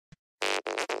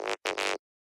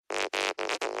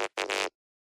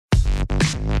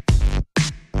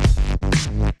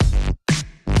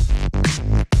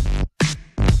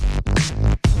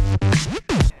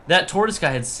That tortoise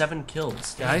guy had 7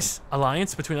 kills. Guys,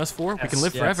 alliance between us 4. We can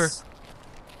live forever.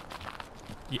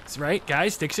 Yes, right,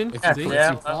 guys. Diction. If you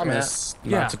promise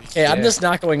not to be Hey, I'm just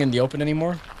not going in the open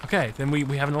anymore. Okay, then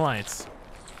we have an alliance.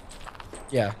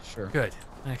 Yeah, sure. Good.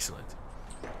 Excellent.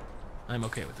 I'm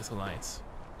okay with this alliance.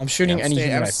 I'm shooting any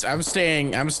human. I'm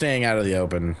staying out of the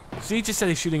open. So he just said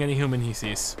he's shooting any human he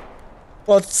sees.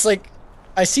 Well, it's like,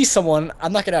 I see someone,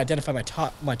 I'm not gonna identify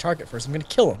my target first. I'm gonna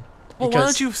kill him. Well, why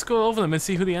don't you go over them and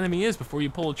see who the enemy is before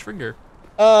you pull a trigger?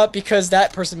 Because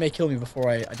that person may kill me before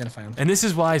I identify him. And this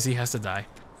is why Z has to die.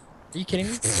 Are you kidding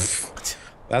me?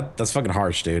 That's fucking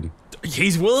harsh, dude.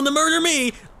 He's willing to murder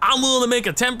me. I'm willing to make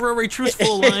a temporary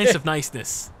truthful alliance of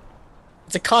niceness.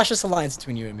 It's a cautious alliance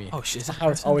between you and me. Oh shit! That's how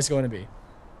it's always going to be.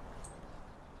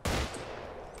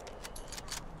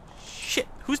 Shit!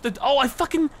 Who's the? Oh,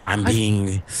 I'm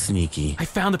being sneaky. I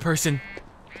found the person.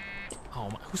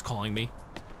 Oh, who's calling me?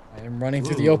 I am running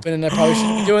through the open, and I probably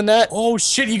shouldn't be doing that. Oh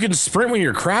shit! You can sprint when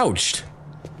you're crouched.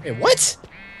 Wait, what?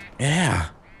 Yeah.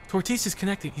 Tortis is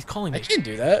connecting. He's calling me. I can't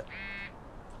do that.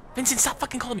 Vincent, stop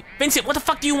fucking calling me. Vincent, what the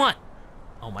fuck do you want?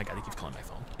 Oh my god, he keeps calling my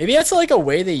phone. Maybe that's like a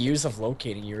way they use of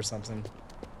locating you or something.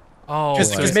 Oh,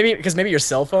 because maybe your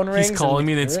cell phone rings. He's calling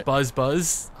me and it's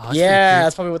buzz. Oh, yeah,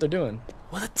 that's probably what they're doing.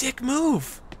 What a dick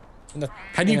move.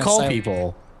 How do you call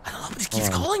people? I don't know, but he keeps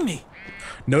calling me.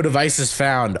 No devices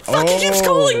found. Fuck, he keeps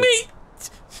calling me.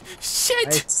 Shit.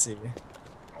 Let's see.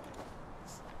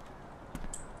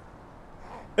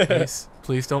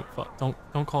 Please don't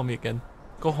call me again.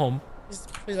 Go home.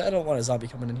 Please, I don't want a zombie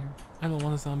coming in here. I don't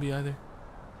want a zombie either.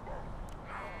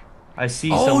 I see.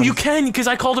 Oh, you can, because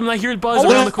I called him and I hear it buzz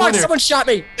around the corner. Someone shot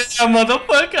me. Yeah,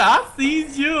 motherfucker, I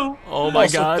sees you. Oh my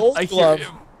god, I hear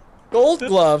him. Gold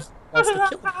glove. Wants to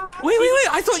kill me. Wait,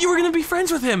 I thought you were gonna be friends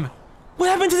with him. What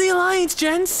happened to the alliance,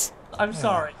 gents? I'm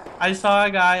sorry. I saw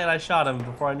a guy and I shot him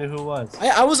before I knew who it was.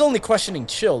 I was only questioning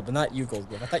Chilled, but not you, Gold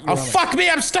glove. I thought you were fuck me!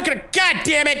 I'm stuck in a. God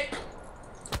damn it!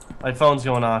 My phone's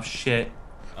going off. Shit.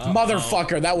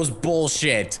 Motherfucker, that was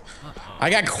bullshit.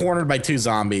 I got cornered by 2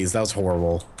 zombies. That was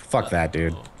horrible. Fuck that,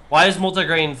 dude. Why is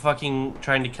Multigrain fucking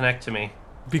trying to connect to me?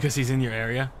 Because he's in your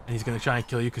area and he's gonna try and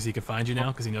kill you because he can find you now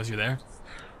because he knows you're there.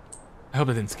 I hope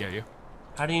that didn't scare you.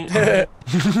 How do you?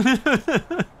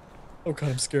 Oh god,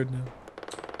 I'm scared now.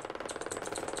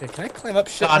 Okay, can I climb up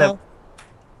shit Got now? him.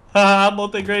 Haha,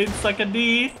 Multigrain suck a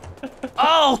D.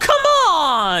 Oh, come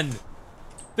on!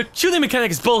 The shooting mechanic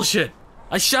is bullshit.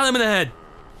 I shot him in the head.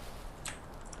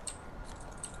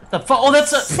 The fuck? Oh,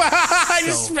 that's a. I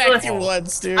just smacked you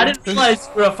once, dude. I didn't realize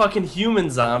you were a fucking human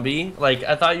zombie. Like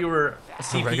I thought you were a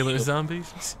CPU. Regular zombie.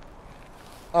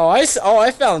 Oh,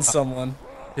 I found someone.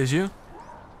 Did you?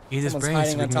 Eat his brains.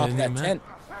 Hiding on top of that tent.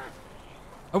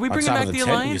 Are we bringing back the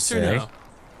alliance or no?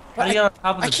 How do you get on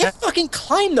top of the I can't fucking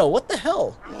climb though. What the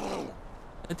hell?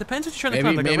 It depends what you're trying to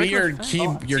climb. Like maybe your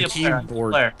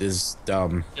keyboard is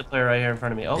dumb. A player right here in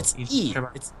front of me. Oh, it's E.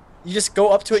 You just go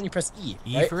up to it and you press E.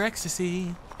 E for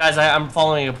ecstasy. Guys, I'm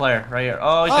following a player right here.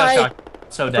 Oh, he's got a shot.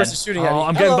 So dead. Shooting at me.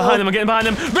 I'm getting behind him. I'm getting behind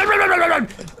him. Run!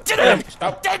 Damn it!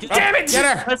 Damn it!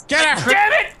 Get her! Get her!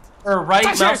 Damn it! Or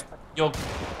right mouse. Yo.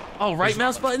 Oh, right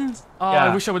mouse button? Oh, Yeah.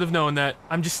 I wish I would have known that.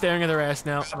 I'm just staring at their ass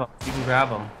now. You can grab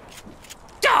him.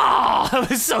 Oh, that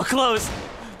was so close.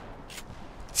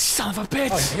 Son of a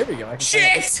bitch. Oh, here we go.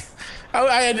 Shit!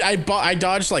 I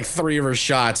dodged like 3 of her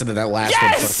shots, and then that last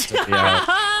Yes! one took me out.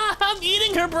 I'm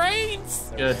eating her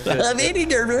brains. Good. I'm eating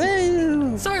her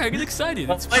brains. Sorry, I get excited.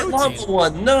 It's I protein. want the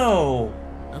one. No.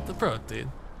 Not the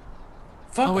protein.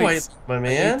 Fuck wait, my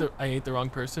man. I ate the wrong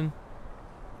person.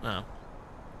 Oh.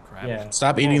 Crap. Yeah.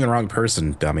 Stop eating the wrong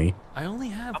person, dummy. I only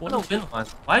have I'm one. gonna win one.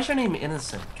 Why is your name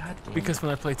Innocent? God damn. Because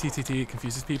when I play TTT, it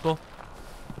confuses people.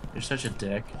 You're such a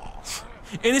dick.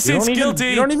 Innocent's guilty.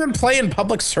 You don't even play in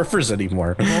public servers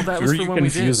anymore. Well, that was for when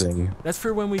confusing. we did. That's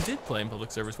for when we did play in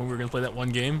public servers, when we were gonna play that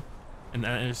one game, and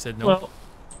I just said no. Well,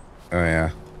 Oh yeah.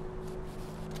 Okay.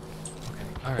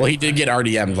 All right. Well, he did get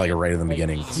RDM'd like right in the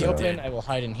beginning. Easy So. open. I will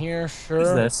hide in here. Sure.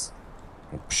 who's this?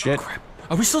 Oh, shit. Oh, crap.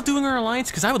 Are we still doing our alliance?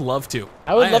 Because I would love to.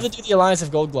 I would love to do the alliance if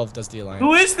Gold Glove does the alliance.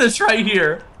 Who is this right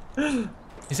here?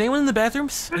 Is anyone in the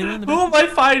bathrooms? Anyone in the Who am I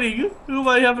fighting? Who am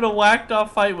I having a whacked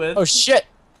off fight with? Oh shit!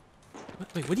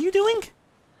 Wait, what are you doing?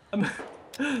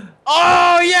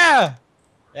 Oh yeah!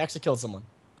 I actually killed someone.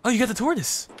 Oh, you got the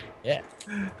tortoise. Yeah.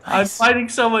 I'm fighting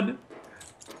someone.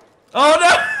 Oh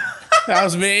no! That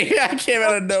was me. I came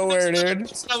out of nowhere, dude.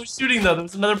 I was shooting though. There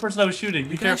was another person I was shooting.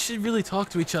 You guys should really talk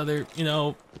to each other, you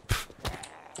know.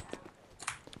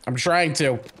 I'm trying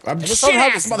to. I'm I just shit love how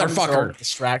ass there's all motherfucker.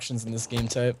 distractions in this game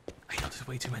type. I know there's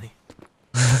way too many.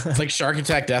 It's like Shark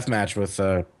Attack Deathmatch with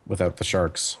without the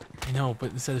sharks. I know,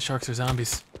 but instead of sharks are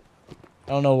zombies.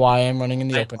 I don't know why I'm running in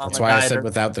the open. That's why I said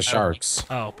without the sharks.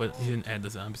 Oh, but he didn't add the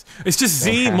zombies. It's just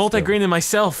Z, multigrain, and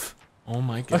myself. Oh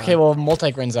my god. Okay, well,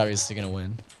 multigrain's obviously gonna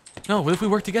win. No, what if we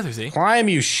work together, Z? Climb,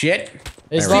 you shit.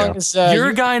 As There we long go. as You're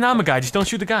a guy and I'm a guy. Just don't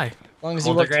shoot the guy. as long as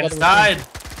you work Multigrain together. died.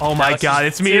 Oh my Now it's god,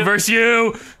 just it's me two. versus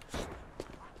you.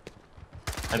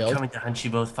 I'm Killed. coming to hunt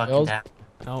you both fucking Killed. down.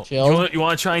 No. Chilled. You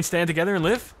want to try and stand together and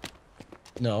live?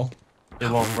 No. It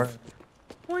won't work.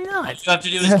 Why All not? you have to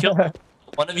do is kill.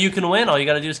 One of you can win. All you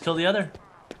gotta do is kill the other.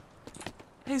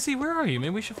 Hey Z, where are you? Maybe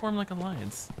we should form like an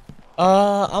alliance.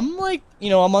 I'm like,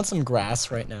 I'm on some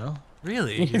grass right now.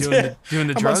 Really? You doing the I'm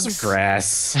on drugs? some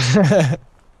grass.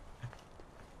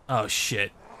 Oh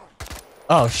shit.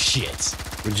 Oh shit.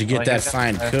 Where'd you Oh, get I that got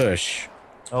fine that. kush?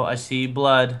 Oh, I see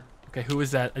blood. Okay, who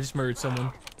is that? I just murdered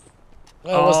someone.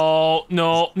 Well, it wasn't-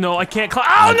 Oh no, I can't climb.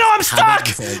 Oh no, I'm stuck.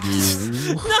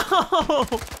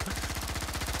 No.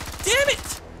 Damn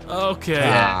it. Okay.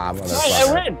 Ah, I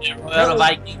motherfucker. win. Well,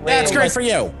 Viking That's win. great for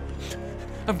you.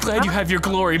 I'm glad you have your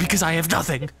glory because I have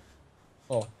nothing.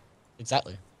 Oh,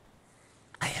 exactly.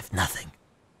 I have nothing.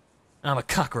 I'm a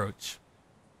cockroach.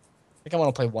 I think I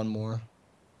want to play one more.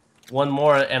 One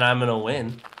more, and I'm gonna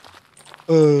win.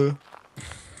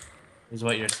 Is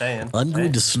what you're saying. I'm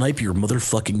going to snipe your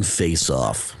motherfucking face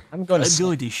off. I'm going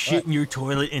to. to shit in your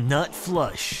toilet and not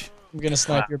flush. I'm gonna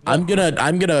snipe your. I'm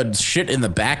gonna shit in the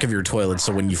back of your toilet,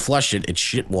 so when you flush it, it's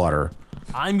shit water.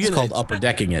 I'm It's gonna. called upper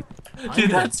decking it. Dude,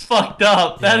 that's fucked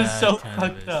up. That is Yeah, so it kind of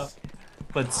fucked is. up.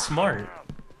 But smart.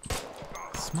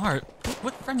 Smart.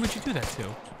 What friend would you do that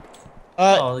to?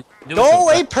 Oh, do it Go so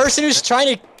away, fast. person who's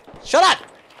trying to. Shut up.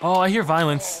 Oh, I hear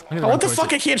violence. I'm gonna Oh, run what the towards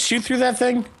fuck? it. I can't shoot through that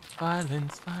thing.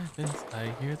 Violence, violence. I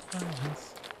hear the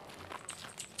violence.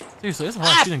 Seriously, there's a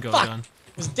lot of shooting going fuck. on.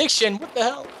 It was Diction. What the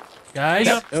hell? Guys.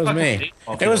 It was me.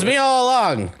 It was me all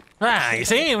along. Ah, you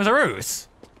see, it was a ruse.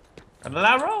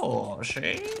 La Roche.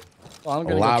 Well, I'm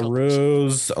gonna La go kill-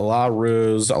 ruse, la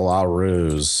ruse, la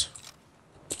ruse.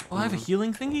 Oh, I have a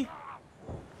healing thingy.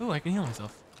 Ooh, I can heal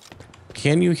myself.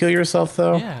 Can you heal yourself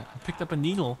though? Yeah, I picked up a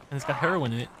needle and it's got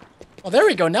heroin in it. Oh, there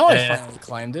we go. Now I Yeah. finally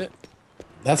climbed it.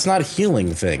 That's not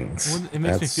healing things. Well, it makes me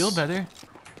That's- feel better.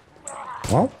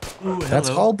 Well, Ooh, that's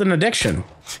hello. called an addiction.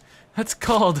 That's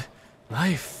called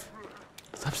life.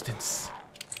 Substance.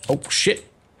 Oh shit.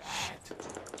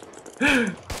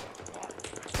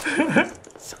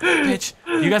 Bitch,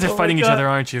 you guys are Oh my fighting each God. other,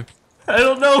 aren't you? I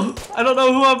don't know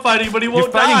who I'm fighting, but he won't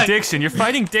You're fighting die. Diction. You're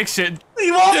fighting Diction.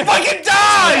 He won't fucking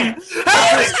die!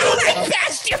 How did you do that?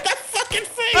 Bashed you in the fucking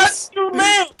face. That's you,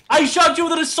 man! I shot you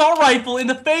with an assault rifle in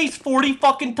the face 40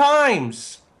 fucking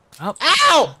times. Oh,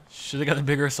 Ow! should have got the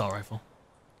bigger assault rifle.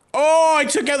 Oh, I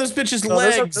took out this bitch's So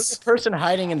there's a legs. person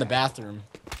hiding in the bathroom.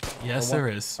 Yes, there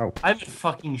is. Oh. I'm in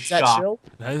fucking Is that shock. chill?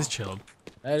 That is chilled.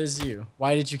 That is you.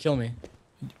 Why did you kill me?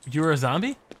 You were a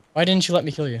zombie? Why didn't you let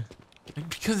me kill you?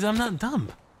 Because I'm not dumb.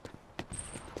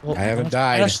 Well, I haven't don't-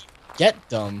 died. don't Get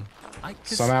dumb.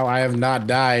 Somehow I have not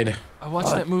died. I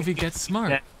watched that movie Get Smart.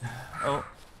 Yeah. Oh,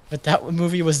 But that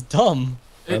movie was dumb.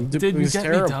 It It didn't was get me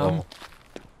terrible. dumb.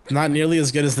 Not nearly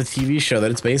as good as the TV show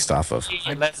that it's based off of.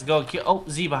 let's go kill. Oh,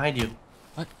 Z behind you.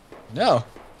 No.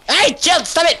 Hey, chill!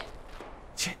 Stop it!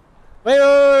 Shit. Wait!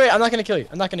 I'm not gonna kill you.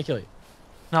 I'm not gonna kill you.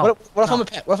 No. What if no. I'm a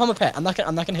pet? What if I'm a pet? I'm not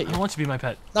gonna hit I you. don't want you to be my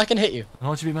pet. I'm not gonna hit you. I don't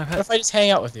want you to be my What pet. if I just hang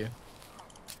out with you?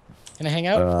 Can I hang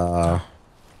out?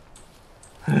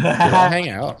 I'll hang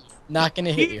out. Not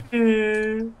gonna hit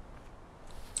you.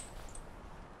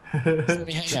 Let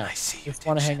me hang out. I see you, Just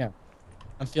wanna hang out.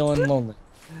 I'm feeling lonely.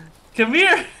 Come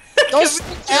here. Don't swing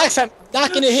the axe! I'm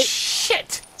not gonna hit.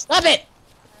 Shit! Stop it!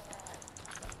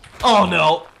 Oh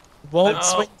no. Won't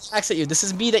Oh. swing the axe at you. This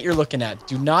is me that you're looking at.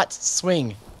 Do not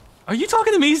swing. Are you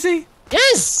talking to me, Z?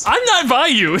 Yes! I'm not by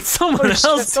you. It's someone Oh, shit,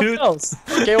 else, someone dude. else.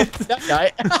 Okay, well, that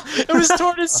guy. It was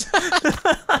Tortoise.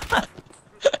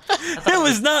 It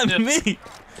was not me.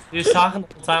 He was talking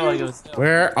the whole time like it was.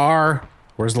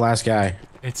 Where's the last guy?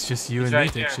 It's just you He's and me,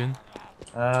 right there. Diction.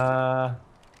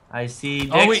 I see.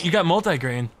 Oh wait, you got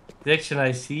multigrain. Diction,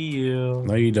 I see you.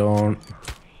 No, you don't.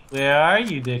 Where are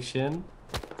you, Diction?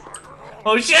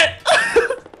 Oh shit!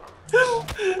 No,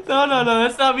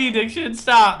 that's not me, Diction.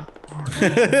 Stop.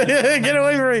 Get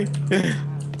away from me.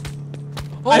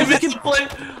 Oh,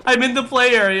 I'm in the play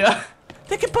area.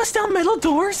 they can bust down metal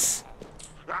doors.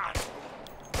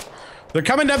 They're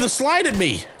coming down the slide at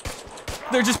me.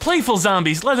 They're just playful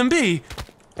zombies. Let them be.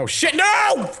 Oh shit,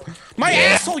 no! My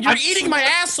asshole! You're eating my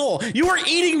asshole! You are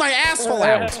eating my asshole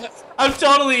out! I'm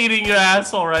totally eating your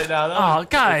asshole right now. Oh,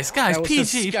 guys, That was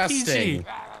PG, disgusting. PG.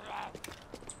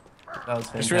 That was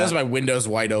I just realized fantastic. my window's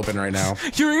wide open right now.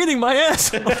 You're eating my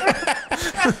asshole.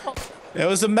 It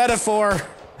was a metaphor.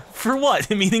 For what?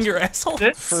 Him eating your asshole?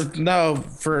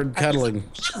 For cuddling.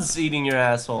 It's eating your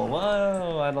asshole.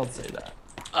 Whoa, I don't say that.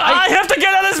 I have to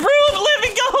get out of this room! Let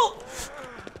me go!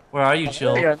 Where are you,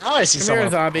 Chill? There you go. Now I see Come here,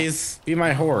 someone. zombies. Be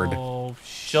my horde. Oh,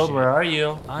 Chilled, where are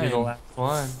you? I You're the am- last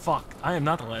one. Fuck, I am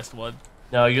not the last one.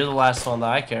 No, you're the last one that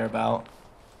I care about.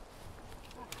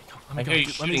 Let I me go. hear you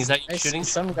Let shooting. me, Is that you I see shooting?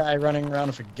 some guy running around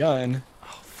with a gun.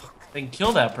 Then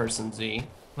kill that person, Z.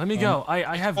 let me go.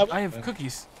 I have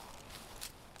cookies.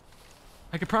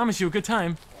 I can promise you a good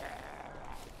time.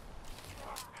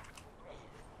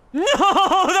 No!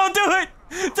 Don't do it!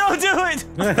 Don't do it!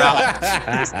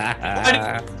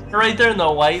 Right there in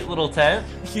the white little tent.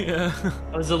 Yeah.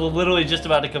 I was literally just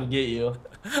about to come get you.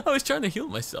 I was trying to heal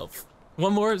myself.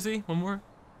 One more, Z? One more?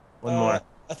 One more.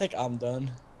 I think I'm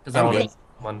done. Because I I'm want good.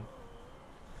 one.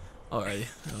 Alrighty,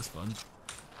 that was fun.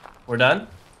 We're done?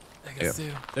 I guess so.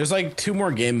 There's like 2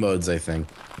 more game modes, I think.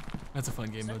 That's a fun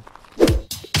game mode.